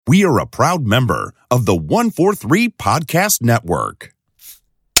We are a proud member of the 143 Podcast Network.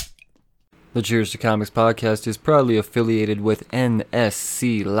 The Cheers to Comics podcast is proudly affiliated with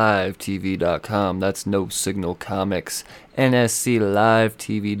NSCLiveTV.com. That's No Signal Comics.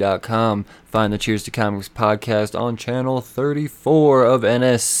 NSCLiveTV.com. Find the Cheers to Comics podcast on channel 34 of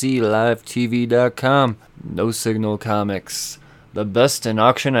NSCLiveTV.com. No Signal Comics. The best in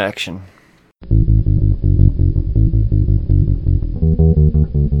auction action.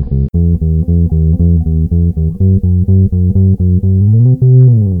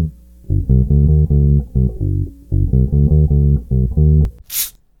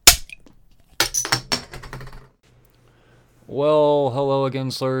 Well, hello again,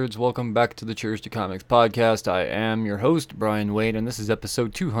 slurs. Welcome back to the Cheers to Comics podcast. I am your host, Brian Wade, and this is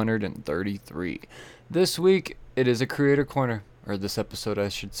episode 233. This week, it is a creator corner, or this episode, I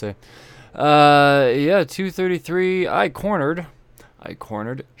should say. 233. I cornered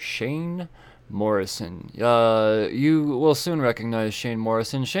Shane Morrison. You will soon recognize Shane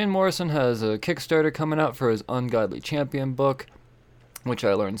Morrison. Shane Morrison has a Kickstarter coming out for his Ungodly Champion book, which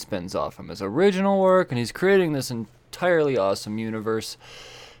I learned spins off from his original work, and he's creating this entirely awesome universe.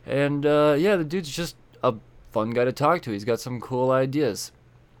 And the dude's just a fun guy to talk to. He's got some cool ideas.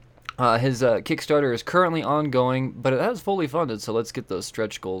 His Kickstarter is currently ongoing, but it has fully funded, so let's get those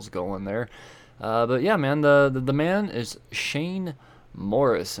stretch goals going there. But yeah, man, the man is Shane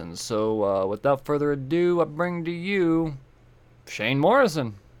Morrison. So without further ado, I bring to you Shane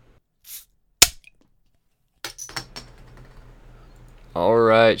Morrison.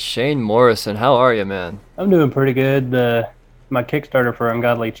 Alright, Shane Morrison, how are you, man? I'm doing pretty good. My Kickstarter for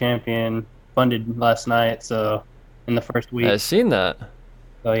Ungodly Champion funded last night, so in the first week. I've seen that.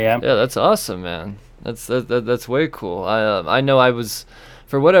 So yeah. Yeah, that's awesome, man. That's way cool. I know I was,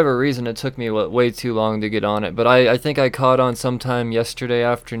 for whatever reason, it took me way too long to get on it, but I think I caught on sometime yesterday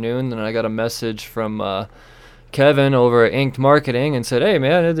afternoon, and I got a message from Kevin over at Inked Marketing and said, hey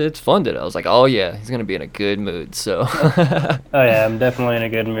man, it's funded. I was like, oh yeah, he's gonna be in a good mood. So oh yeah, I'm definitely in a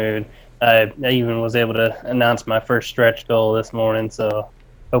good mood. I even was able to announce my first stretch goal this morning, so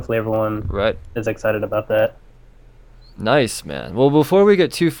hopefully everyone is excited about that. Nice, man. Well, before we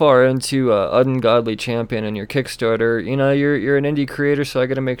get too far into Ungodly Champion and your Kickstarter, you know, you're an indie creator, so I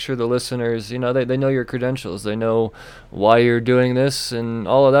got to make sure the listeners, you know, they know your credentials. They know why you're doing this and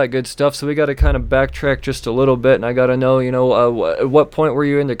all of that good stuff. So we got to kind of backtrack just a little bit, and I got to know, you know, at what point were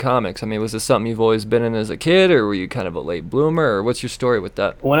you into comics? I mean, was this something you've always been in as a kid, or were you kind of a late bloomer, or what's your story with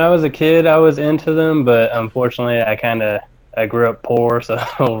that? When I was a kid, I was into them, but unfortunately, I grew up poor, so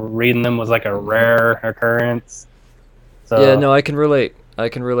reading them was like a rare occurrence. So, yeah, no, I can relate. I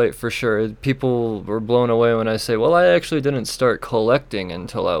can relate for sure. People were blown away when I say, well, I actually didn't start collecting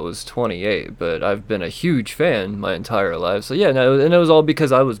until I was 28, but I've been a huge fan my entire life. So yeah, no, and it was all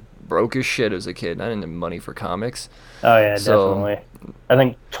because I was broke as shit as a kid. I didn't have money for comics. Oh yeah, definitely. I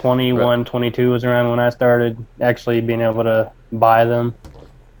think 21, 22 was around when I started actually being able to buy them.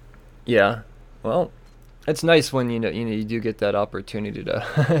 Yeah, well, it's nice when you do get that opportunity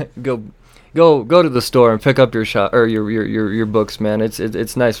to Go to the store and pick up your your books, man.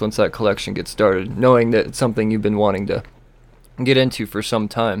 It's nice once that collection gets started, knowing that it's something you've been wanting to get into for some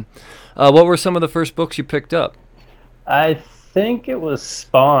time. What were some of the first books you picked up? I think it was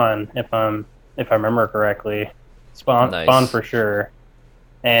Spawn, if I remember correctly. Spawn, nice. Spawn for sure.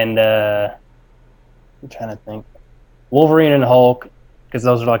 And I'm trying to think, Wolverine and Hulk, because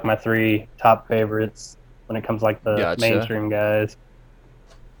those are like my three top favorites when it comes to like the mainstream guys.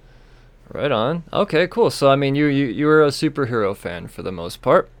 Right on. Okay, cool. So, I mean, you were a superhero fan for the most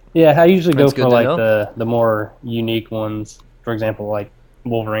part. Yeah, I usually go for like the more unique ones. For example, like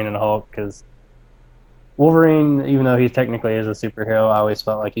Wolverine and Hulk, because Wolverine, even though he technically is a superhero, I always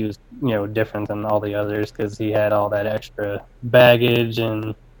felt like he was, you know, different than all the others because he had all that extra baggage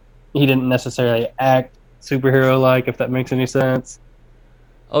and he didn't necessarily act superhero-like, if that makes any sense.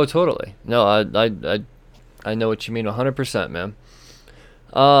 Oh, totally. No, I know what you mean 100%, man.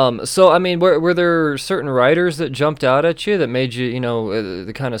 So I mean, were there certain writers that jumped out at you that made you, you know,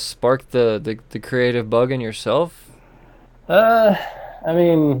 that kind of sparked the creative bug in yourself? I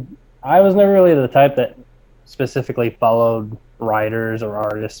mean, I was never really the type that specifically followed writers or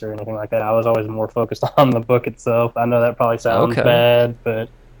artists or anything like that. I was always more focused on the book itself. I know that probably sounds bad, but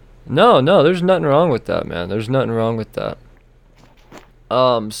no, there's nothing wrong with that, man. There's nothing wrong with that.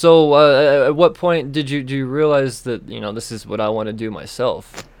 So at what point do you realize that, you know, this is what I want to do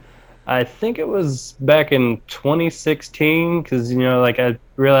myself? I think it was back in 2016, because, you know, like I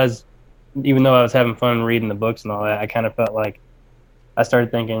realized, even though I was having fun reading the books and all that, I kind of felt like I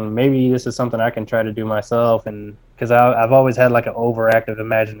started thinking maybe this is something I can try to do myself, and because I've always had like an overactive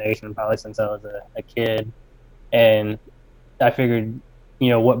imagination, probably since I was a kid, and I figured,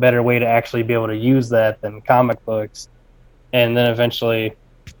 what better way to actually be able to use that than comic books. And then eventually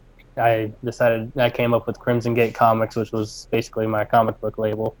I came up with Crimson Gate Comics, which was basically my comic book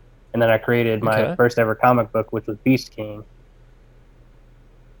label. And then I created my first ever comic book, which was Beast King.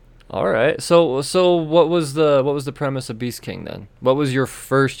 All right. So what was the premise of Beast King then? What was your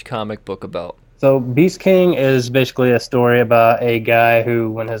first comic book about? So Beast King is basically a story about a guy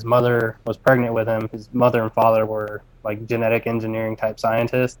who, when his mother was pregnant with him, his mother and father were like genetic engineering type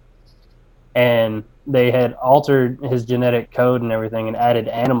scientists, and they had altered his genetic code and everything and added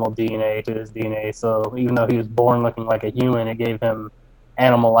animal DNA to his DNA. So even though he was born looking like a human, it gave him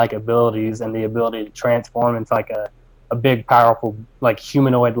animal-like abilities and the ability to transform into like a big, powerful, like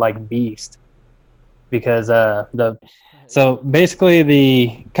humanoid-like beast. Because so basically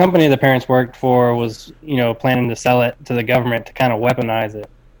the company the parents worked for was, planning to sell it to the government to kind of weaponize it.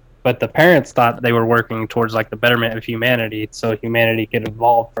 But the parents thought they were working towards like the betterment of humanity, so humanity could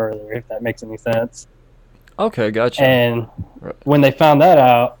evolve further, if that makes any sense. Okay, gotcha. And when they found that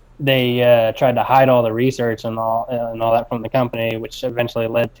out, they tried to hide all the research and all that from the company, which eventually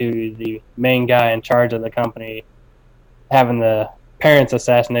led to the main guy in charge of the company having the parents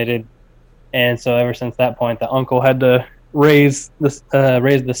assassinated. And so ever since that point, the uncle had to raise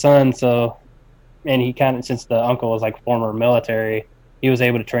the son. So, and he kind of, since the uncle was like former military, he was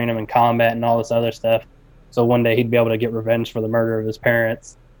able to train him in combat and all this other stuff. So one day he'd be able to get revenge for the murder of his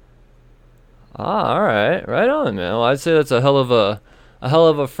parents. Ah, all right, right on, man. Well, I'd say that's a hell of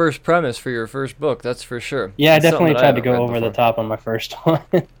a first premise for your first book. That's for sure. Yeah, I definitely tried to go over the top on my first one.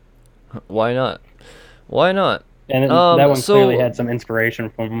 Why not? Why not? And that one clearly had some inspiration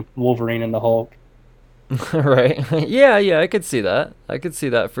from Wolverine and the Hulk. Right. Yeah, I could see that. I could see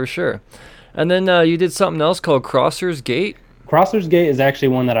that for sure. And then you did something else called Crosser's Gate. Crosser's Gate is actually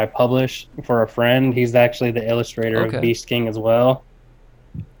one that I published for a friend. He's actually the illustrator of Beast King as well.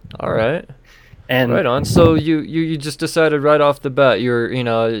 All right. And right on. So you just decided right off the bat you're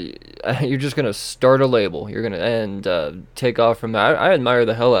just gonna start a label. You're gonna take off from that. I admire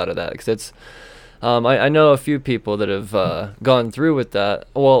the hell out of that because it's. I know a few people that have gone through with that.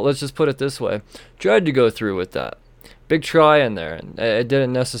 Well, let's just put it this way: tried to go through with that. Big try in there, and it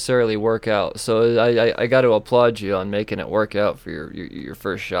didn't necessarily work out. So I got to applaud you on making it work out for your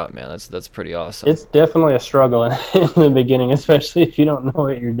first shot, man. That's pretty awesome. It's definitely a struggle in the beginning, especially if you don't know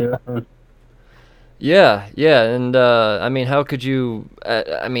what you're doing. Yeah, and I mean, how could you?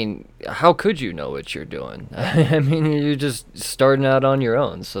 How could you know what you're doing? I mean, you're just starting out on your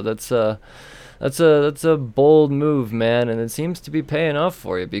own. So that's a bold move, man, and it seems to be paying off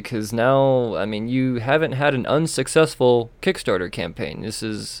for you because now, I mean, you haven't had an unsuccessful Kickstarter campaign. This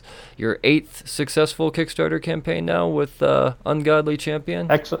is your 8th successful Kickstarter campaign now with Ungodly Champion?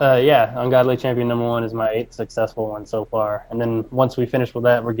 Yeah, Ungodly Champion #1 is my 8th successful one so far. And then once we finish with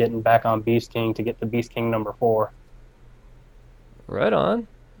that, we're getting back on Beast King to get to Beast King #4. Right on.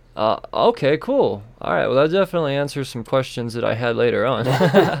 Okay, cool. All right, well, that definitely answers some questions that I had later on.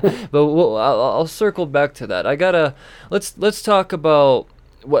 But I'll circle back to that. Let's talk about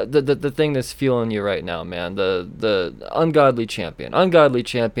what the thing that's fueling you right now, man. The Ungodly Champion. Ungodly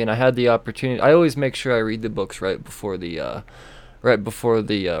Champion. I had the opportunity. I always make sure I read the books right before the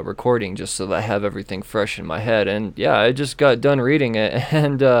recording, just so that I have everything fresh in my head. And yeah, I just got done reading it,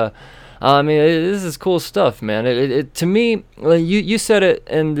 and I mean, this is cool stuff, man. It to me, you said it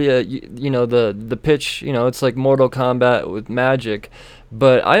in the pitch. It's like Mortal Kombat with magic,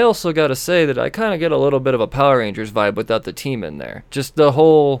 but I also got to say that I kind of get a little bit of a Power Rangers vibe without the team in there. Just the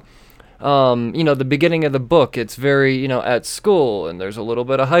whole, the beginning of the book. It's very, at school, and there's a little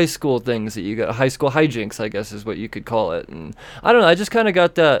bit of high school things that you got. High school hijinks, I guess, is what you could call it. And I don't know. I just kind of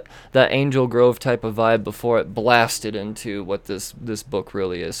got that Angel Grove type of vibe before it blasted into what this book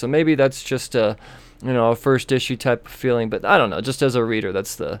really is. So maybe that's just a first issue type of feeling. But I don't know. Just as a reader,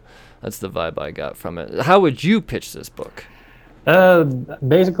 that's the vibe I got from it. How would you pitch this book?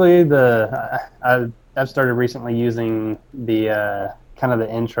 Basically, I've started recently using the kind of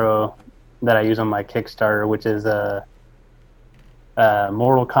the intro that I use on my Kickstarter, which is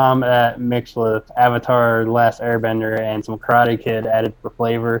Mortal Kombat mixed with Avatar: The Last Airbender and some Karate Kid added for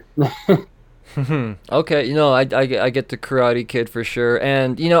flavor. Okay, I get the Karate Kid for sure,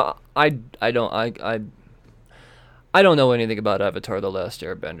 and I I don't know anything about Avatar: The Last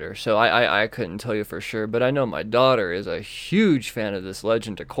Airbender, so I couldn't tell you for sure, but I know my daughter is a huge fan of this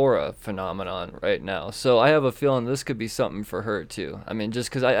Legend of Korra phenomenon right now, so I have a feeling this could be something for her too. I mean, just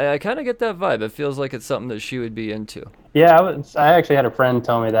because I kind of get that vibe. It feels like it's something that she would be into. Yeah, I actually had a friend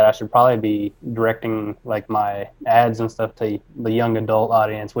tell me that I should probably be directing like my ads and stuff to the young adult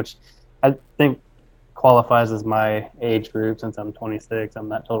audience, which I think qualifies as my age group since I'm 26. I'm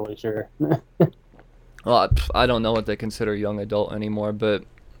not totally sure. Well, I don't know what they consider young adult anymore, but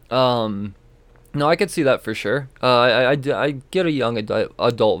no, I could see that for sure. I get a young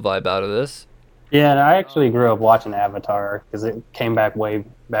adult vibe out of this. Yeah, and I actually grew up watching Avatar because it came back way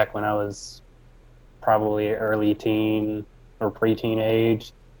back when I was probably early teen or preteen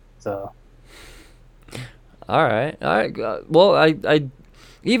age. So. All right. Well, I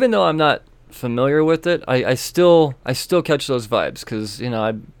even though I'm not familiar with it, I still catch those vibes because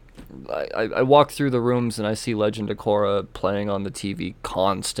I walk through the rooms and I see Legend of Korra playing on the TV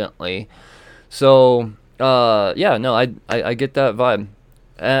constantly. So, yeah, no, I get that vibe.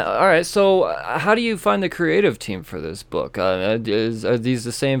 All right, so how do you find the creative team for this book? Are these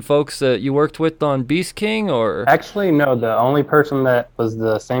the same folks that you worked with on Beast King, or? Actually, no, the only person that was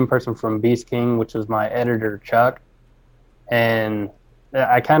the same person from Beast King, which was my editor, Chuck. And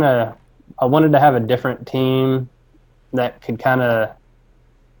I wanted to have a different team that could kind of,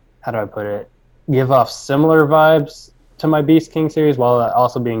 how do I put it, give off similar vibes to my Beast King series while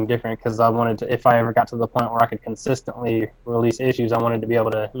also being different, because I wanted to, if I ever got to the point where I could consistently release issues, I wanted to be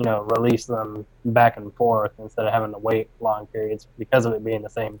able to, release them back and forth instead of having to wait long periods because of it being the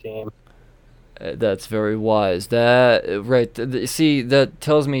same team. That's very wise. That right. See, that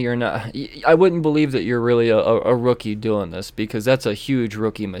tells me you're not. I wouldn't believe that you're really a rookie doing this, because that's a huge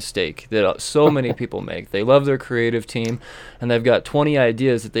rookie mistake that so many people make. They love their creative team, and they've got 20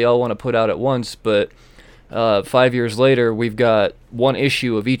 ideas that they all want to put out at once. But 5 years later, we've got one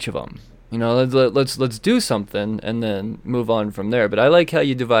issue of each of them. Let's do something and then move on from there. But I like how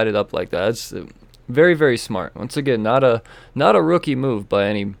you divide it up like that. It's very, very smart. Once again, not a rookie move by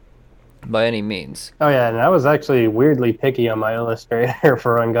any means. Oh yeah, and I was actually weirdly picky on my illustrator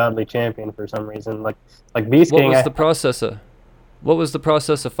for Ungodly Champion for some reason. Like Beast King. What was the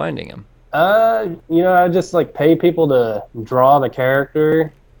process of finding him? I just pay people to draw the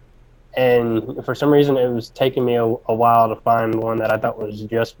character, and for some reason it was taking me a while to find one that I thought was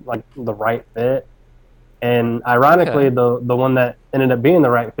just like the right fit. And ironically, the one that ended up being the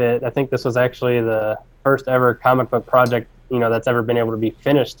right fit, I think this was actually the first ever comic book project that's ever been able to be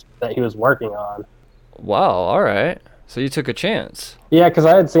finished that he was working on. Wow, all right. So you took a chance. Yeah, because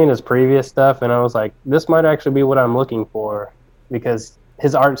I had seen his previous stuff, and I was like, this might actually be what I'm looking for, because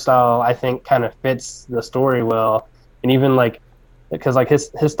his art style, I think, kind of fits the story well. And even because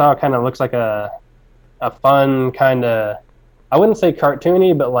his style kind of looks like a fun kind of, I wouldn't say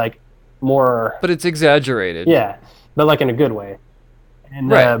cartoony, but more. But it's exaggerated. Yeah, but in a good way. And,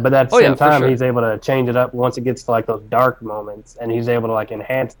 right. But at the same time, sure. He's able to change it up once it gets to those dark moments, and he's able to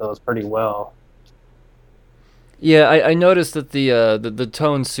enhance those pretty well. Yeah, I noticed that the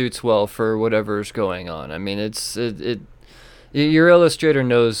tone suits well for whatever's going on. I mean, your illustrator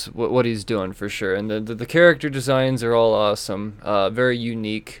knows what he's doing for sure, and the character designs are all awesome, very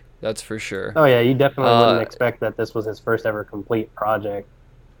unique. That's for sure. Oh yeah, you definitely wouldn't expect that this was his first ever complete project.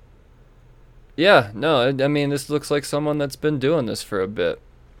 Yeah, no, I mean, this looks like someone that's been doing this for a bit.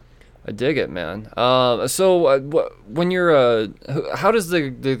 I dig it, man. So when you're how does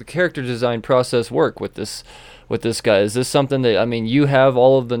the character design process work with this guy? Is this something that, I mean, you have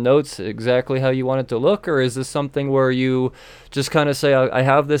all of the notes exactly how you want it to look, or is this something where you just kind of say, I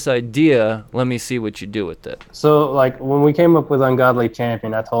have this idea, let me see what you do with it? So when we came up with Ungodly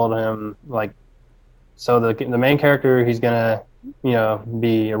Champion, I told him so the main character, he's gonna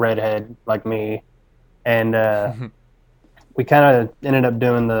be a redhead like me, and we kind of ended up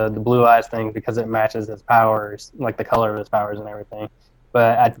doing the blue eyes thing because it matches his powers, like the color of his powers and everything.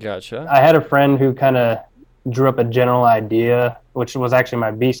 But Gotcha. I had a friend who kind of drew up a general idea, which was actually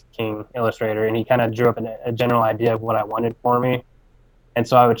my Beast King illustrator, and he kind of drew up a general idea of what I wanted for me. And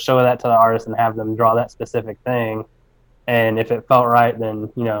so I would show that to the artist and have them draw that specific thing. And if it felt right,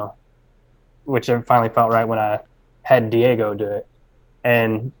 then, which it finally felt right when I had Diego do it.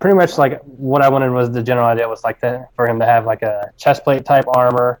 And pretty much what I wanted was, the general idea was for him to have a chest plate type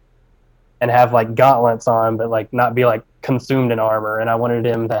armor and have gauntlets on, but not be consumed in armor. And I wanted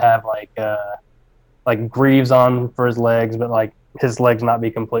him to have greaves on for his legs, but his legs not be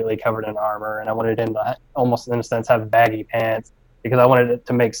completely covered in armor. And I wanted him to almost, in a sense, have baggy pants, because I wanted it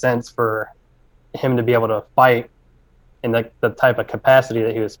to make sense for him to be able to fight in the type of capacity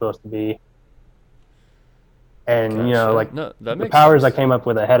that he was supposed to be. And Gotcha. like No, that the makes powers sense. I came up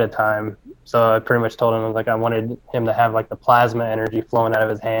with ahead of time. So I pretty much told him like I wanted him to have like the plasma energy flowing out of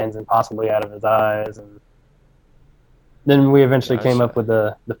his hands and possibly out of his eyes. And then we eventually came up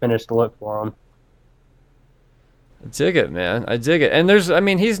Gotcha. with the finished look for him. I dig it, man. I dig it. And I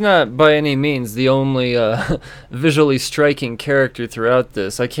mean, he's not by any means the only visually striking character throughout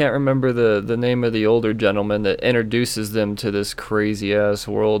this. I can't remember the name of the older gentleman that introduces them to this crazy ass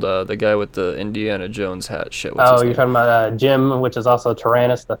world. The guy with the Indiana Jones hat. Shit, what's his You're name? talking about Jim, which is also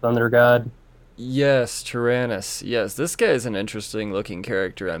Tyrannus, the Thunder God. Yes, Tyrannus. Yes, this guy is an interesting looking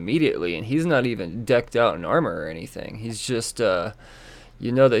character immediately, and he's not even decked out in armor or anything. He's just,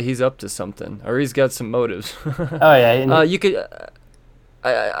 you know that he's up to something, or he's got some motives. Oh yeah, You could,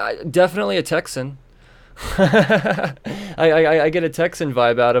 definitely a Texan. I get a Texan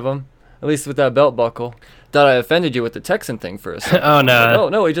vibe out of him, at least with that belt buckle. Thought I offended you with the Texan thing for a second. Oh no! Like, oh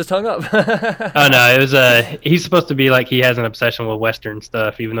no, he just hung up. Oh no! It was he's supposed to be like he has an obsession with Western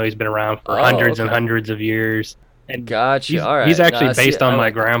stuff, even though he's been around for hundreds and hundreds of years. And Gotcha. All right. He's actually Nah, based see, on my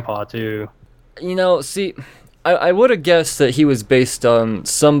grandpa too. See, I would have guessed that he was based on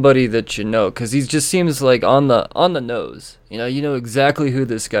somebody that you know, because he just seems like on the nose. You know exactly who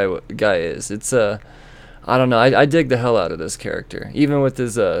this guy is. It's I don't know. I dig the hell out of this character, even with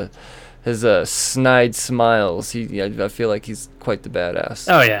his snide smiles. I feel like he's quite the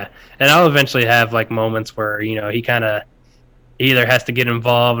badass. Oh yeah, and I'll eventually have like moments where he kind of either has to get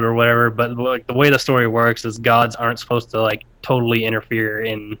involved or whatever. But like the way the story works is gods aren't supposed to like totally interfere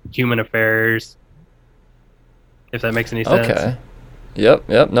in human affairs. If that makes any sense. Okay.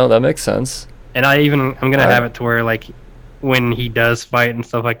 Yep. No, that makes sense. And I'm gonna have it to where like when he does fight and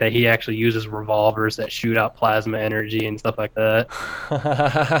stuff like that, he actually uses revolvers that shoot out plasma energy and stuff like that.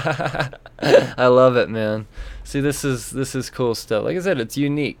 I love it, man. See, this is cool stuff. Like I said, it's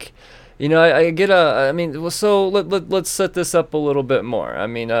unique. I mean, well, so let's set this up a little bit more. I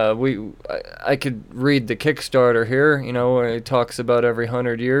mean, I could read the Kickstarter here, where it talks about every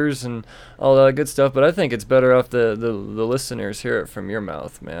 100 years and all that good stuff, but I think it's better off the listeners hear it from your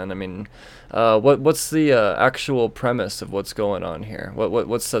mouth, man. I mean, what's the actual premise of what's going on here?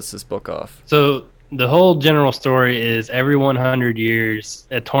 What sets this book off? So the whole general story is every 100 years,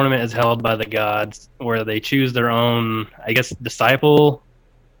 a tournament is held by the gods where they choose their own, I guess, disciple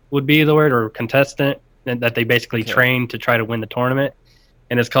would be the word, or contestant, that they basically train to try to win the tournament.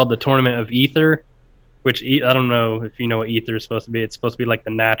 And it's called the Tournament of Ether, which I don't know if you know what ether is supposed to be. It's supposed to be like the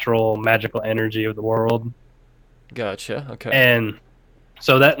natural magical energy of the world. Gotcha. Okay. And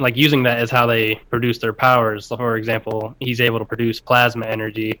so that, like, using that is how they produce their powers. So for example, he's able to produce plasma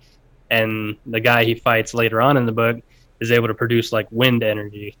energy, and the guy he fights later on in the book is able to produce like wind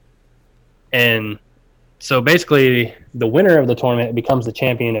energy. And so basically, the winner of the tournament becomes the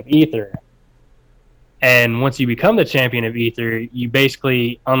champion of Ether. And once you become the champion of Ether, you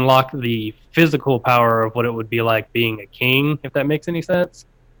basically unlock the physical power of what it would be like being a king, if that makes any sense.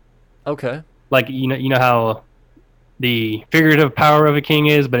 Okay. Like, you know how the figurative power of a king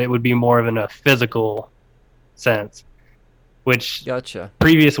is, but it would be more of in a physical sense. Which Gotcha.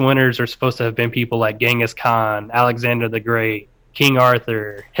 Previous winners are supposed to have been people like Genghis Khan, Alexander the Great, King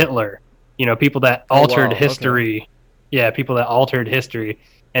Arthur, Hitler. People that altered history. Okay. Yeah, people that altered history.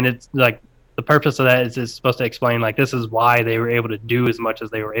 And it's like the purpose of that is it's supposed to explain like this is why they were able to do as much as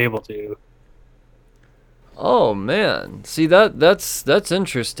they were able to. Oh man, see that's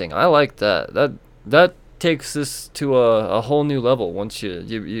interesting. I like that. That takes this to a whole new level once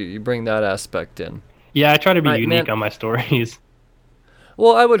you bring that aspect in. Yeah, I try to be unique on my stories.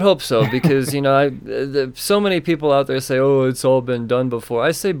 Well, I would hope so because so many people out there say, "Oh, it's all been done before."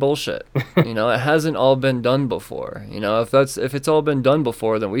 I say bullshit. It hasn't all been done before. If it's all been done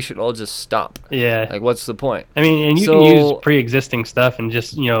before, then we should all just stop. Yeah. Like, what's the point? I mean, and you can use pre-existing stuff and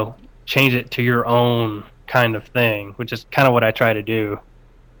just change it to your own kind of thing, which is kind of what I try to do.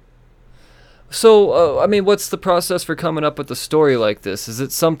 So, I mean, what's the process for coming up with a story like this? Is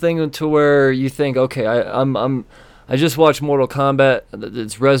it something to where you think, okay, I just watched Mortal Kombat,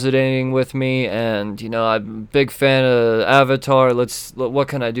 it's resonating with me, and I'm a big fan of Avatar, what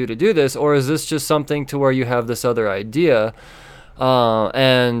can I do to do this? Or is this just something to where you have this other idea,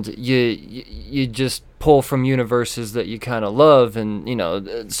 and you just pull from universes that you kind of love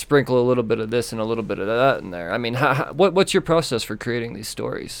and sprinkle a little bit of this and a little bit of that in there? I mean, what's your process for creating these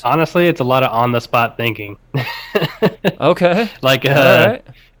stories? Honestly, it's a lot of on the spot thinking. Okay. Like all right.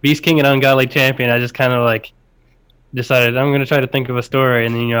 Beast King and Ungodly Champion, I just kind of like decided I'm going to try to think of a story,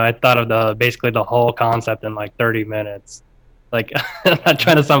 and then I thought of basically the whole concept in like 30 minutes. Like, I'm not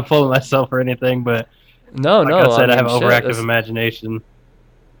trying to sound full of myself or anything, but no, I said, I have overactive imagination.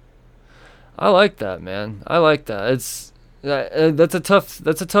 I like that, man. I like that. That's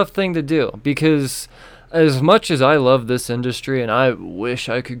a tough thing to do, because as much as I love this industry and I wish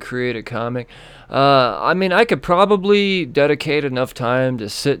I could create a comic, I mean, I could probably dedicate enough time to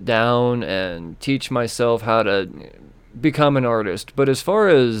sit down and teach myself how to become an artist. But as far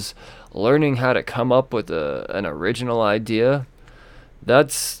as learning how to come up with an original idea,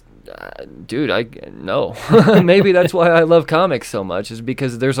 that's dude, I no. Maybe that's why I love comics so much, is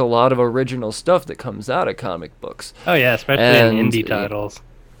because there's a lot of original stuff that comes out of comic books. Oh yeah, especially in indie titles.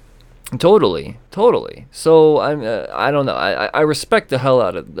 Totally. So I don't know. I respect the hell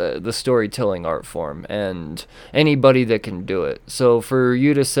out of the storytelling art form and anybody that can do it. So for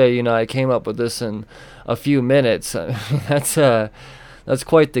you to say, I came up with this in a few minutes, that's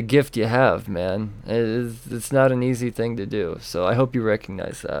quite the gift you have, man. It's not an easy thing to do. So I hope you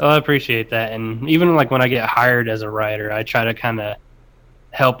recognize that. Oh, I appreciate that. And even like when I get hired as a writer, I try to kind of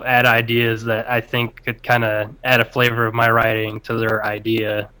help add ideas that I think could kind of add a flavor of my writing to their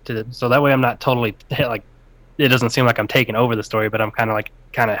idea, so that way I'm not totally like, it doesn't seem like I'm taking over the story, but I'm kind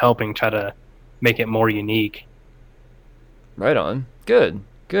of helping try to make it more unique. Right on. Good.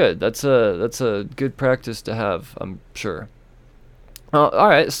 That's a good practice to have, I'm sure. All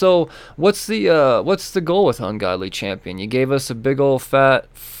right. So what's the goal with Ungodly Champion? You gave us a big old fat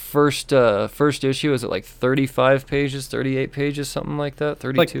first issue. Is it like 35 pages, 38 pages, something like that?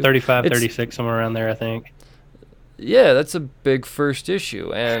 32? Like 35, 36, somewhere around there, I think. Yeah, that's a big first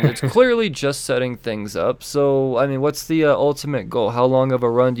issue, and it's clearly just setting things up. So, I mean, what's the ultimate goal? How long of a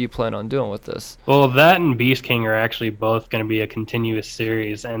run do you plan on doing with this? Well, that and Beast King are actually both going to be a continuous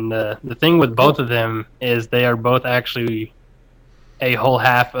series, and the thing with both of them is they are both actually a whole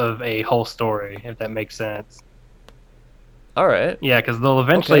half of a whole story, if that makes sense. All right. Yeah, because they'll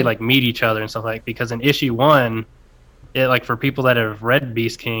eventually like meet each other and stuff like. Because in issue 1, it, like, for people that have read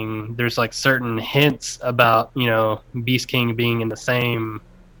Beast King, there's like certain hints about Beast King being in the same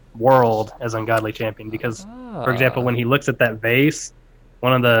world as Ungodly Champion. Because, for example, when he looks at that vase,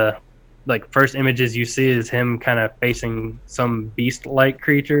 one of the first images you see is him kind of facing some beast-like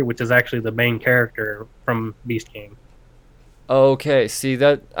creature, which is actually the main character from Beast King. Okay, see,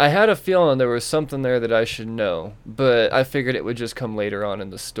 that I had a feeling there was something there that I should know, but I figured it would just come later on in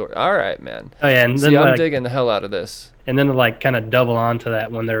the story. All right, man. Oh yeah, and then I'm digging the hell out of this. And then kind of double onto that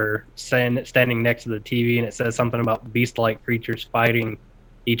when they're standing next to the TV and it says something about beast-like creatures fighting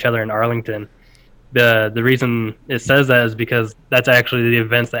each other in Arlington. The reason it says that is because that's actually the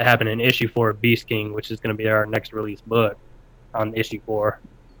events that happen in issue 4 of Beast King, which is going to be our next release book on issue 4.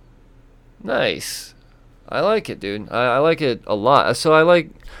 Nice. I like it, dude. I like it a lot. So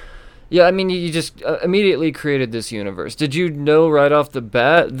yeah, I mean, you just immediately created this universe. Did you know right off the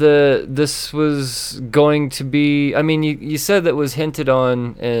bat this was going to be, I mean, you said that was hinted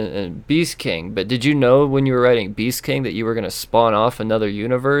on in Beast King, but did you know when you were writing Beast King that you were going to spawn off another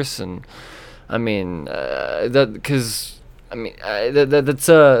universe? And I mean, that's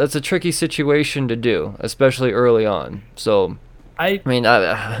a tricky situation to do, especially early on. So I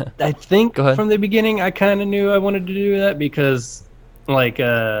think from the beginning I kind of knew I wanted to do that because,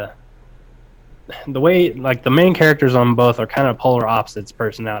 the way, the main characters on both are kind of polar opposites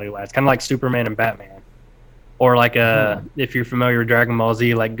personality-wise, kind of like Superman and Batman, or if you're familiar with Dragon Ball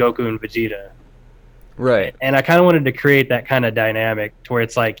Z, like Goku and Vegeta. Right. And I kind of wanted to create that kind of dynamic to where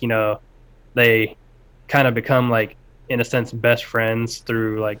it's they kind of become in a sense best friends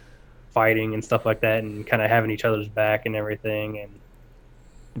through fighting and stuff like that, and kind of having each other's back and everything. And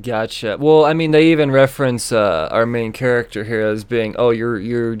gotcha. Well, I mean, they even reference our main character here as being, oh,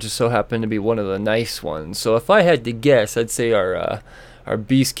 you're just so happen to be one of the nice ones. So if I had to guess, I'd say our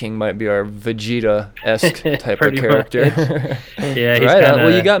Beast King might be our Vegeta-esque type of character. Yeah, he's right.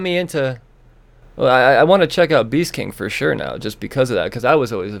 Well, you got me into. Well, I want to check out Beast King for sure now, just because of that, because I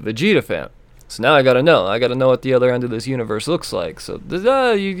was always a Vegeta fan. So now I gotta know what the other end of this universe looks like. So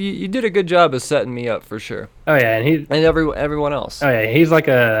you did a good job of setting me up for sure. Oh yeah, and everyone else. Oh yeah, he's kind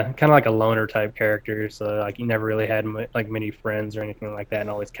of like a loner type character. So he never really had many friends or anything like that, and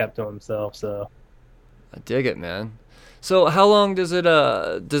always kept to himself. So I dig it, man. So how long does it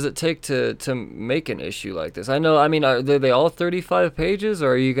take to make an issue like this? I know. I mean, are they all 35 pages,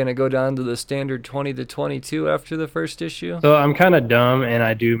 or are you gonna go down to the standard 20 to 22 after the first issue? So I'm kind of dumb, and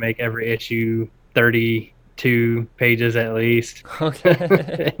I do make every issue 32 pages at least.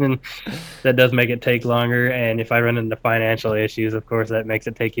 Okay. And that does make it take longer. And if I run into financial issues, of course, that makes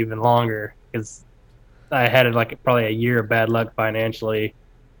it take even longer because I had probably a year of bad luck financially.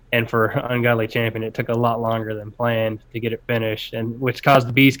 And for Ungodly Champion, it took a lot longer than planned to get it finished, and which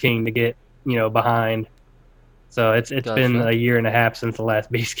caused Beast King to get behind. So it's been a year and a half since the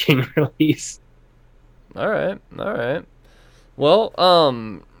last Beast King release. All right. Well,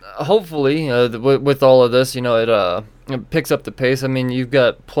 hopefully, with all of this, it picks up the pace. I mean, you've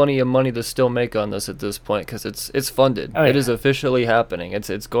got plenty of money to still make on this at this point because it's funded. Oh, yeah. It is officially happening.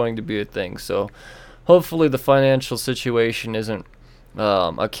 It's going to be a thing. So, hopefully, the financial situation isn't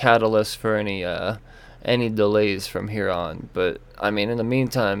a catalyst for any delays from here on. But I mean, in the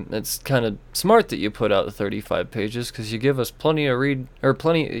meantime, it's kind of smart that you put out the 35 pages because you give us plenty to read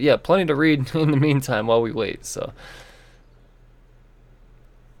in the meantime while we wait. So.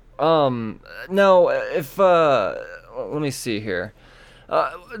 Now, if let me see here.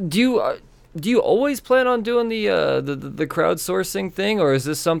 Do you always plan on doing the crowdsourcing thing, or is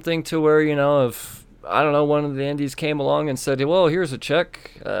this something to where if I don't know one of the indies came along and said, well, here's a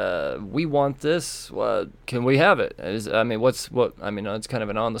check, we want this, can we have it? It's kind of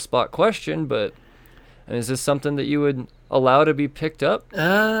an on the spot question, but is this something that you would allow to be picked up?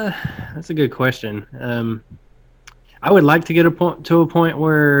 That's a good question. I would like to get to a point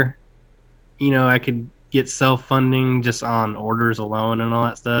where, I could get self-funding just on orders alone and all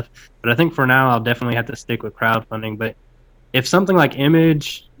that stuff. But I think for now, I'll definitely have to stick with crowdfunding. But if something like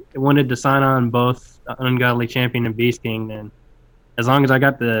Image wanted to sign on both Ungodly Champion and Beast King, then as long as I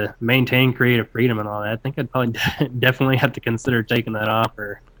got to maintain creative freedom and all that, I think I'd probably definitely have to consider taking that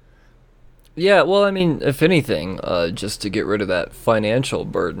offer. Yeah, well, I mean, if anything, just to get rid of that financial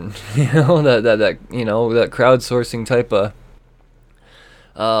burden, that crowdsourcing type of,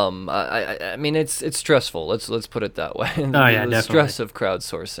 I mean, it's stressful. Let's put it that way. Oh yeah, the definitely. Stress of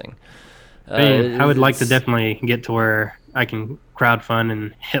crowdsourcing. I would like to definitely get to where I can crowdfund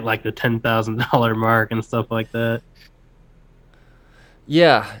and hit like the $10,000 mark and stuff like that.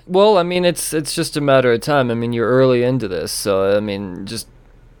 Yeah, well, I mean, it's just a matter of time. I mean, you're early into this, so I mean, just.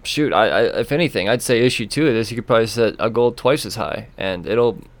 Shoot, I if anything, I'd say issue 2 of this, you could probably set a goal twice as high, and I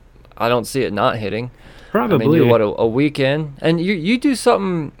don't see it not hitting. Probably. I mean, you're a weekend, and you do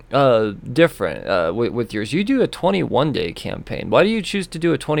something different with yours. You do a 21-day campaign. Why do you choose to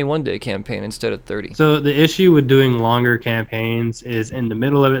do a 21-day campaign instead of 30? So the issue with doing longer campaigns is in the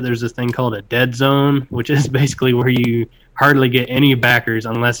middle of it, there's this thing called a dead zone, which is basically where you hardly get any backers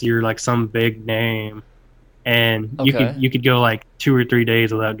unless you're like some big name. And you could go like 2 or 3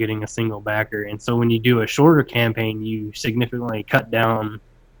 days without getting a single backer. And so when you do a shorter campaign, you significantly cut down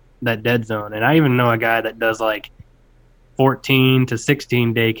that dead zone. And I even know a guy that does like 14 to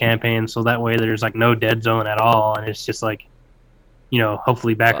 16 day campaigns, so that way there's like no dead zone at all, and it's just like,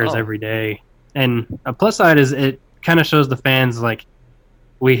 hopefully backers every day. And a plus side is it kind of shows the fans like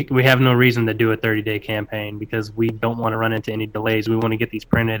we have no reason to do a 30-day campaign because we don't want to run into any delays. We want to get these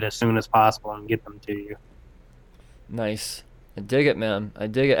printed as soon as possible and get them to you. Nice. I dig it, man. I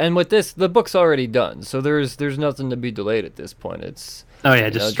dig it. And with this, the book's already done, so there's nothing to be delayed at this point. It's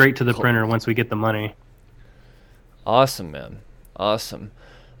just straight to the printer once we get the money. Awesome, man. Awesome.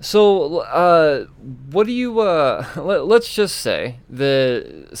 So, what do you? Let's just say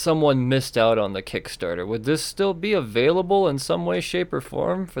that someone missed out on the Kickstarter. Would this still be available in some way, shape, or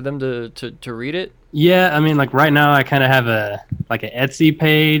form for them to read it? Yeah, I mean, like right now, I kind of have an Etsy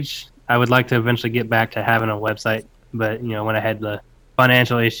page. I would like to eventually get back to having a website. But, when I had the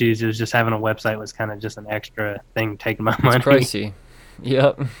financial issues, it was just having a website was kind of just an extra thing taking my money. It's pricey.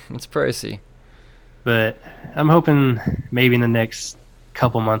 Yep, it's pricey. But I'm hoping maybe in the next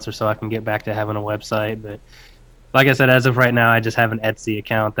couple months or so I can get back to having a website. But like I said, as of right now, I just have an Etsy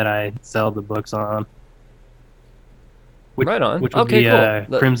account that I sell the books on. Right on. Which would be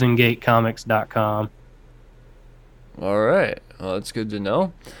crimsongatecomics.com. All right. Well, that's good to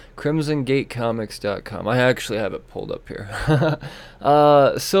know. crimsongatecomics.com. I actually have it pulled up here.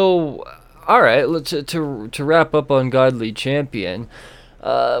 So, all right. To wrap up on Godly Champion,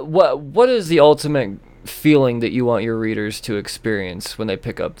 what is the ultimate feeling that you want your readers to experience when they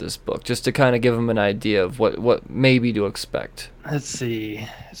pick up this book, just to kind of give them an idea of what maybe to expect? Let's see.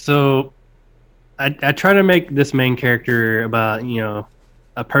 So, I try to make this main character about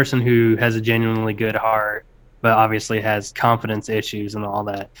a person who has a genuinely good heart, but obviously has confidence issues and all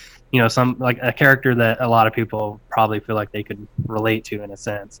that. Some like a character that a lot of people probably feel like they could relate to in a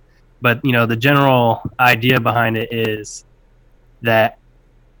sense. But, the general idea behind it is that,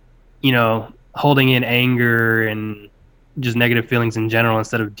 holding in anger and just negative feelings in general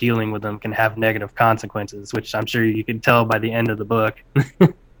instead of dealing with them can have negative consequences, which I'm sure you could tell by the end of the book.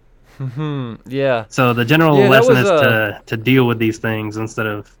 Yeah. So the general lesson is to deal with these things instead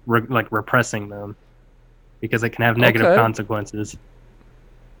of repressing them, because it can have negative consequences.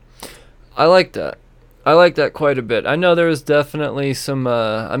 I like that. I like that quite a bit. I know there was definitely some,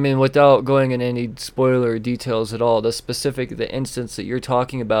 without going into any spoiler details at all, the instance that you're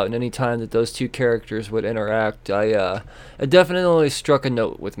talking about, and any time that those two characters would interact, it definitely struck a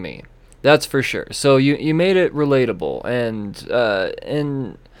note with me. That's for sure. So you made it relatable,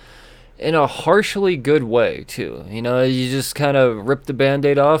 and in a harshly good way too. You know, you just kind of rip the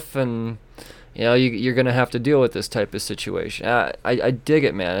Band-Aid off, and you know you're gonna have to deal with this type of situation. I dig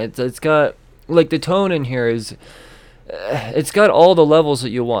it, man. It's got, like, the tone in here is, it's got all the levels that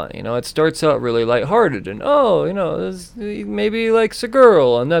you want. You know, it starts out really lighthearted, and this maybe likes a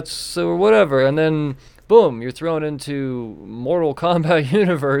girl, and that's or whatever, and then boom, you're thrown into Mortal Kombat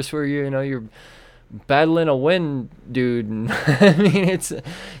universe where you're battling a wind dude, and I mean, it's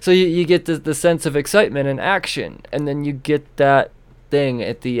so you get the sense of excitement and action, and then you get that thing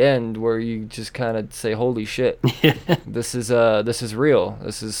at the end where you just kind of say, holy shit, this is real.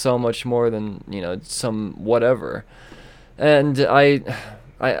 This is so much more than some whatever. And I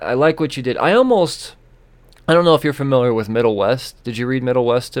like what you did. I don't know if you're familiar with Middle West. Did you read Middle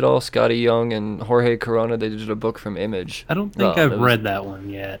West at all? Scotty Young and Jorge Corona, they did a book from Image. I don't think I've read that one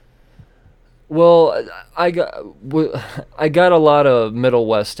yet. Well, I got a lot of Middle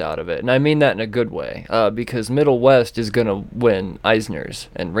West out of it, and I mean that in a good way, because Middle West is gonna win Eisners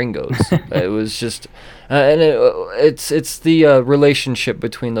and Ringos. It was just, and it's the relationship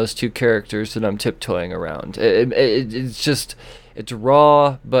between those two characters that I'm tiptoeing around. It's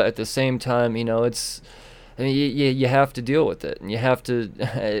raw, but at the same time, you have to deal with it, and you have to.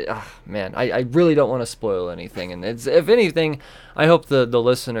 Man, I really don't want to spoil anything, and if anything, I hope the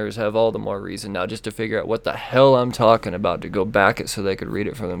listeners have all the more reason now just to figure out what the hell I'm talking about, to go back it so they could read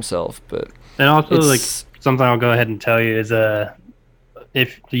it for themselves. But and also, like, something I'll go ahead and tell you is,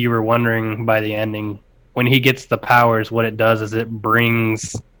 if you were wondering by the ending, when he gets the powers, what it does is it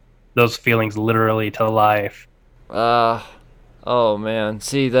brings those feelings literally to life. Oh man,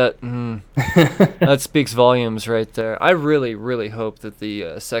 see that that speaks volumes right there. I really, really hope that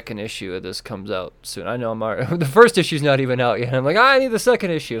the second issue of this comes out soon. I know the first issue's not even out yet. I'm like, I need the second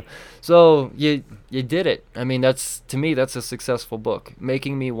issue. So you did it. I mean, that's a successful book,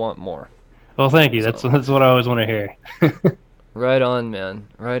 making me want more. Well, thank you. That's what I always want to hear. Right on, man.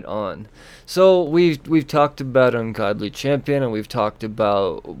 Right on. So we've talked about Ungodly Champion, and we've talked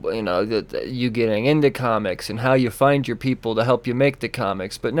about you getting into comics and how you find your people to help you make the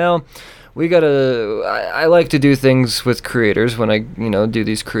comics. But now I like to do things with creators when I do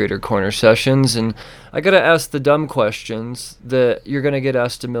these creator corner sessions, and I gotta ask the dumb questions that you're gonna get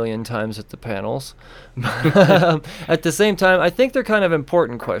asked a million times at the panels. At the same time, I think they're kind of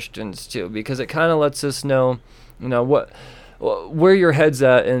important questions too, because it kind of lets us know where your head's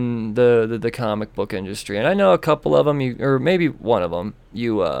at in the comic book industry. And I know a couple of them, or maybe one of them,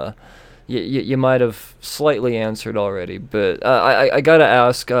 you might have slightly answered already. But I gotta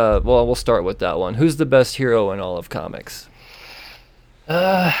ask. We'll start with that one. Who's the best hero in all of comics?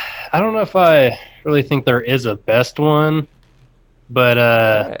 I don't know if I really think there is a best one, but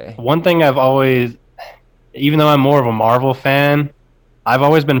okay. One thing I've always, even though I'm more of a Marvel fan, I've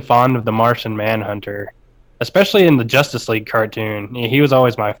always been fond of the Martian Manhunter. Especially in the Justice League cartoon, he was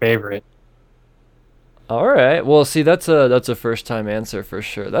always my favorite. All right, well, see, that's a first time answer for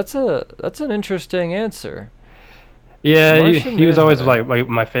sure. That's an interesting answer. Yeah, he was always like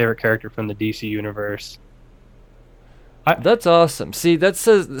my favorite character from the DC universe. That's awesome. See,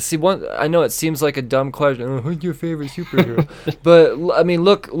 one. I know it seems like a dumb question. Oh, who's your favorite superhero? But I mean,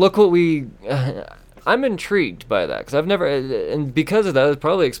 look what we. I'm intrigued by that because I've never, and because of that, it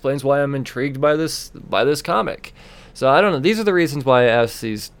probably explains why I'm intrigued by this comic. So I don't know. These are the reasons why I ask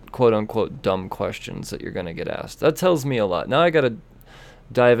these quote unquote dumb questions that you're gonna get asked. That tells me a lot. Now I gotta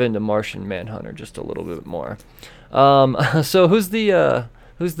dive into Martian Manhunter just a little bit more. So who's the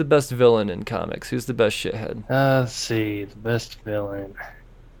best villain in comics? Who's the best shithead? Let's see, the best villain.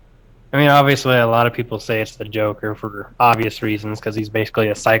 I mean, obviously, a lot of people say it's the Joker for obvious reasons because he's basically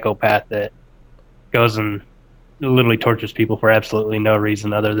a psychopath that goes and literally tortures people for absolutely no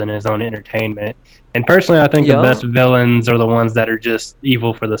reason other than his own entertainment. And personally, I think the best villains are the ones that are just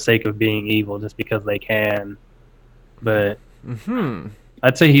evil for the sake of being evil, just because they can. But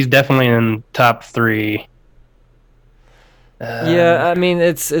I'd say he's definitely in top 3. Yeah, I mean,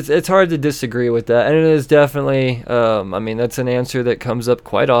 it's hard to disagree with that, and it is definitely. I mean, that's an answer that comes up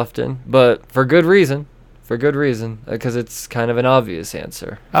quite often, but for good reason. Because it's kind of an obvious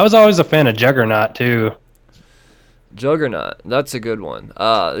answer. I was always a fan of Juggernaut too. Juggernaut, that's a good one.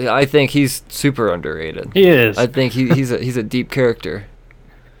 I think he's super underrated. He is. I think he's a deep character.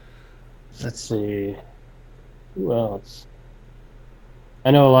 Let's see, who else?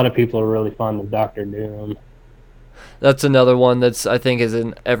 I know a lot of people are really fond of Doctor Doom. That's another one that's I think is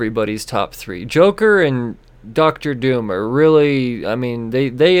in everybody's top 3. Joker and Doctor Doom are really, I mean,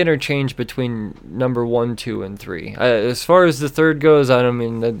 they interchange between number 1, 2, and 3. As far as the third goes, I don't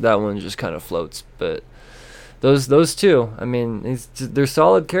mean that one just kind of floats, but those two, I mean, they're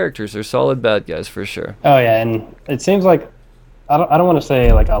solid characters. They're solid bad guys for sure. Oh yeah, and it seems like I don't want to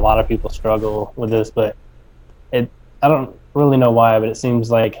say like a lot of people struggle with this, but I don't really know why, but it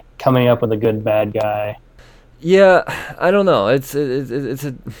seems like coming up with a good bad guy. Yeah, I don't know. It's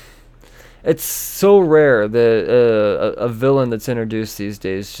so rare that a villain that's introduced these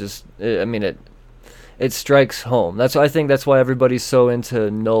days just, I mean, it strikes home. I think that's why everybody's so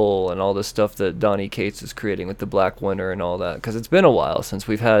into Null and all this stuff that Donny Cates is creating with the Black Winter and all that, because it's been a while since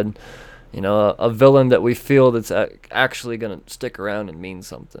we've had, you know, a villain that we feel that's actually gonna stick around and mean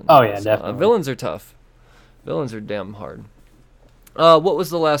something. Oh yeah, definitely. Villains are tough. Villains are damn hard. What was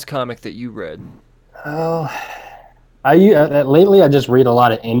the last comic that you read? Oh, lately I just read a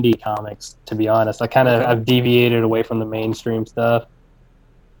lot of indie comics. To be honest, I've deviated away from the mainstream stuff.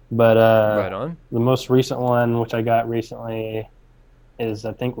 But right on. The most recent one, which I got recently, is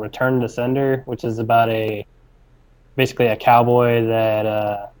I think Return to Sender, which is about basically a cowboy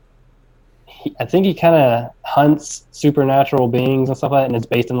that I think he kind of hunts supernatural beings and stuff like that, and it's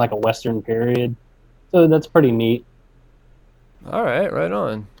based in like a Western period. So that's pretty neat. All right, right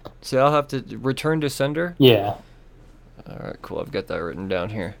on. So I'll have to Return to Sender? Yeah. All right, cool. I've got that written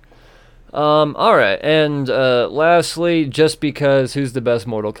down here. All right, and lastly, just because, who's the best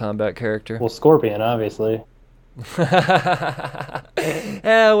Mortal Kombat character? Well, Scorpion, obviously. Yeah,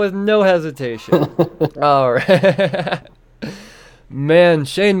 with no hesitation. All right. Man,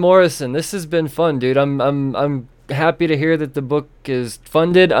 Shane Morrison, this has been fun, dude. I'm happy to hear that the book is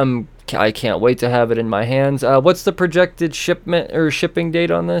funded. I can't wait to have it in my hands. What's the projected shipment or shipping date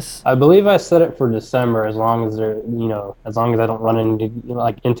on this? I believe I set it for December, as long as I don't run into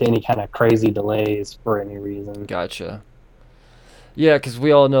any kind of crazy delays for any reason. Gotcha. Yeah, because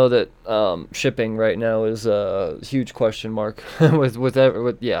we all know that shipping right now is a huge question mark.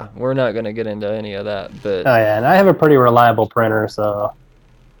 Yeah, we're not gonna get into any of that, but oh yeah, and I have a pretty reliable printer, so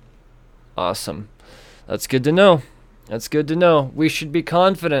awesome. That's good to know. That's good to know. We should be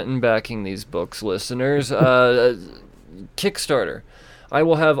confident in backing these books, listeners. Kickstarter. I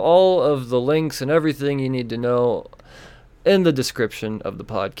will have all of the links and everything you need to know in the description of the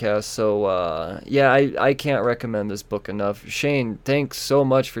podcast. So, yeah, I can't recommend this book enough. Shane, thanks so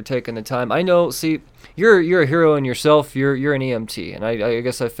much for taking the time. I know, see, you're a hero in yourself. You're an EMT, and I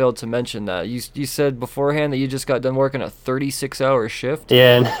guess I failed to mention that. You said beforehand that you just got done working a 36-hour shift.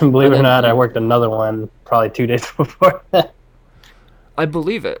 Yeah, and believe it or not, I worked another one probably 2 days before that. I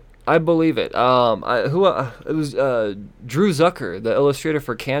believe it. It was Drew Zucker, the illustrator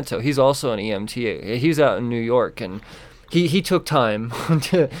for Kanto. He's also an EMT. He's out in New York, and he took time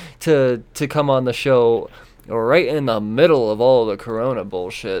to come on the show right in the middle of all the Corona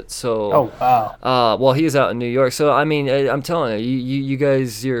bullshit. So, oh wow. Well, he's out in New York. So I mean, I'm telling you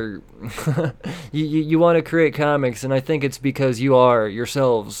guys, you want to create comics, and I think it's because you are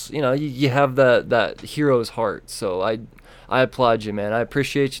yourselves. You know, you have that hero's heart. So I applaud you, man. I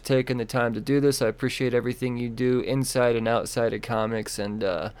appreciate you taking the time to do this. I appreciate everything you do inside and outside of comics, and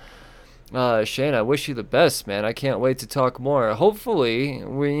Shane, I wish you the best, man. I can't wait to talk more. Hopefully,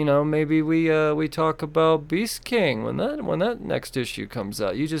 maybe we talk about Beast King when that next issue comes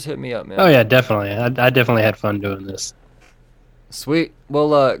out. You just hit me up, man. Oh yeah, definitely. I definitely had fun doing this. Sweet.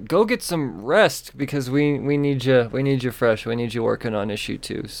 Well, go get some rest, because we need you. We need you fresh. We need you working on issue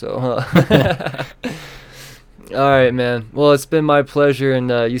 2. So. All right, man. Well, it's been my pleasure, and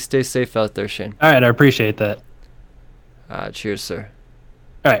you stay safe out there, Shane. All right, I appreciate that. Cheers, sir.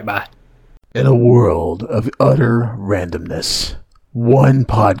 All right, bye. In a world of utter randomness, one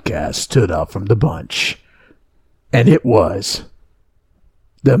podcast stood out from the bunch, and it was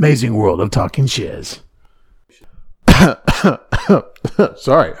The Amazing World of Talking Shiz.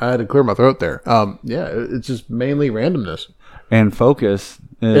 Sorry, I had to clear my throat there. Yeah, it's just mainly randomness. And focus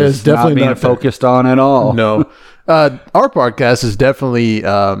is definitely not being focused on at all. No. Our podcast is definitely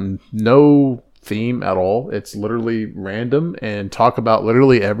no theme at all. It's literally random and talk about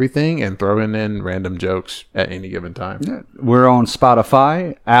literally everything and throwing in random jokes at any given time. Yeah. We're on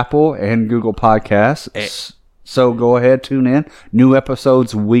Spotify, Apple, and Google Podcasts. So go ahead, tune in. New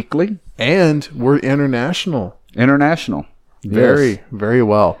episodes weekly. And we're international. Yes. Very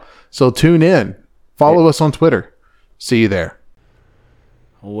well. So tune in. Follow us on Twitter. See you there.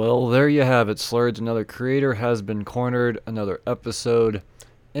 Well, there you have it, Slurds. Another creator has been cornered. Another episode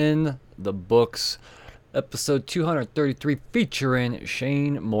in the books. Episode 233 featuring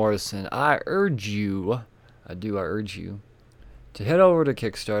Shane Morrison. I urge you to head over to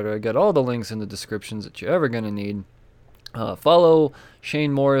Kickstarter. I got all the links in the descriptions that you're ever going to need. Follow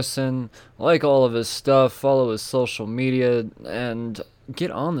Shane Morrison, like all of his stuff, follow his social media, and get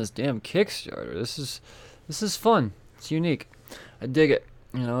on this damn Kickstarter. This is fun. It's unique. I dig it.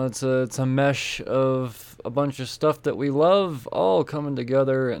 You know, it's a mesh of a bunch of stuff that we love all coming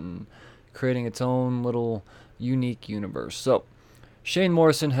together and creating its own little unique universe. So, Shane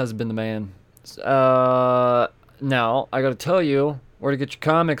Morrison has been the man. Now, I gotta tell you where to get your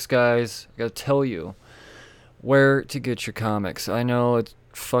comics, guys. I gotta tell you where to get your comics. I know it's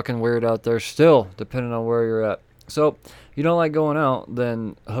fucking weird out there still, depending on where you're at. So, if you don't like going out,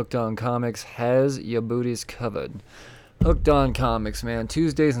 then Hooked On Comics has your booties covered. Hooked On Comics, man.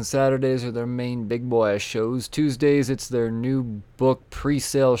 Tuesdays and Saturdays are their main big boy shows. Tuesdays, it's their new book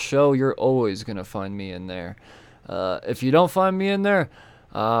pre-sale show. You're always going to find me in there. If you don't find me in there,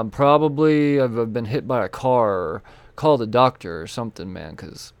 probably I've been hit by a car or called a doctor or something, man,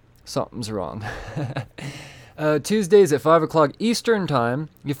 because something's wrong. Tuesdays at 5 o'clock Eastern Time,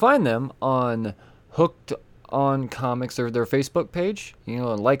 you find them on Hooked On Comics, or their Facebook page. You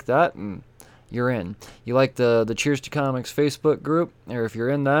know, and like that, and you're in. You like the Cheers to Comics Facebook group, or if you're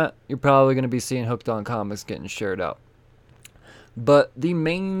in that, you're probably going to be seeing Hooked On Comics getting shared out. But the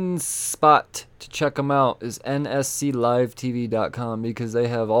main spot to check them out is nsclivetv.com, because they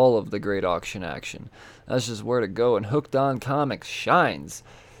have all of the great auction action. That's just where to go, and Hooked On Comics shines.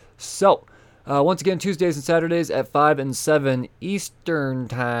 So, once again, Tuesdays and Saturdays at 5 and 7 Eastern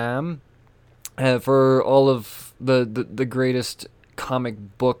Time, for all of the greatest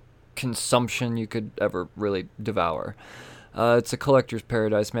comic book consumption you could ever really devour. It's a collector's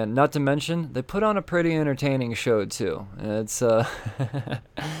paradise, man. Not to mention, they put on a pretty entertaining show too. It's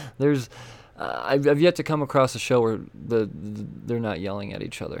there's I've yet to come across a show where they're not yelling at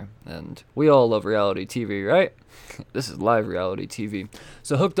each other, and we all love reality TV, right? This is live reality TV.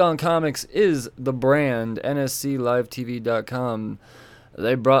 So Hooked On Comics is the brand. nsclivetv.com.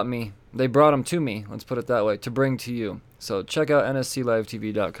 They brought them to me, let's put it that way, to bring to you. So check out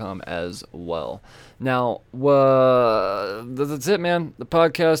nsclivetv.com as well. Now, that's it, man. The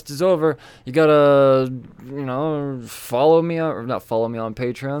podcast is over. You gotta, follow me on, or not follow me on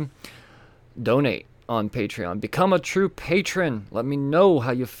Patreon. Donate on Patreon. Become a true patron. Let me know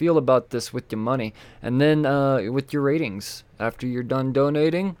how you feel about this with your money. And then with your ratings. After you're done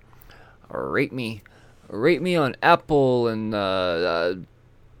donating, rate me. Rate me on Apple and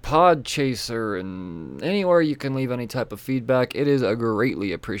Podchaser and anywhere you can leave any type of feedback. It is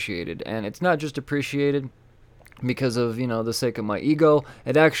greatly appreciated, and it's not just appreciated because of the sake of my ego.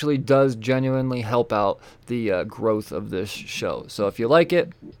 It actually does genuinely help out the growth of this show. So if you like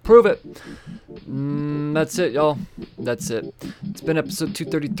it, prove it. That's it, y'all. That's it. It's been episode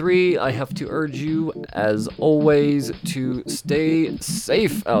 233. I have to urge you, as always, to stay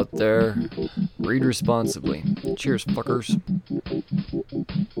safe out there. Read responsibly. Cheers, fuckers.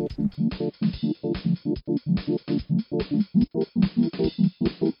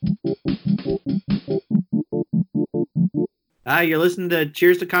 You're listening to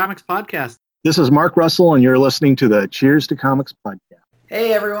Cheers to Comics podcast. This is Mark Russell, and you're listening to the Cheers to Comics podcast.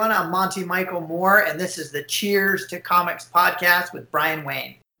 Hey, everyone. I'm Monty Michael Moore, and this is the Cheers to Comics podcast with Brian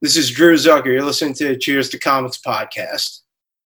Wayne. This is Drew Zucker. You're listening to Cheers to Comics podcast.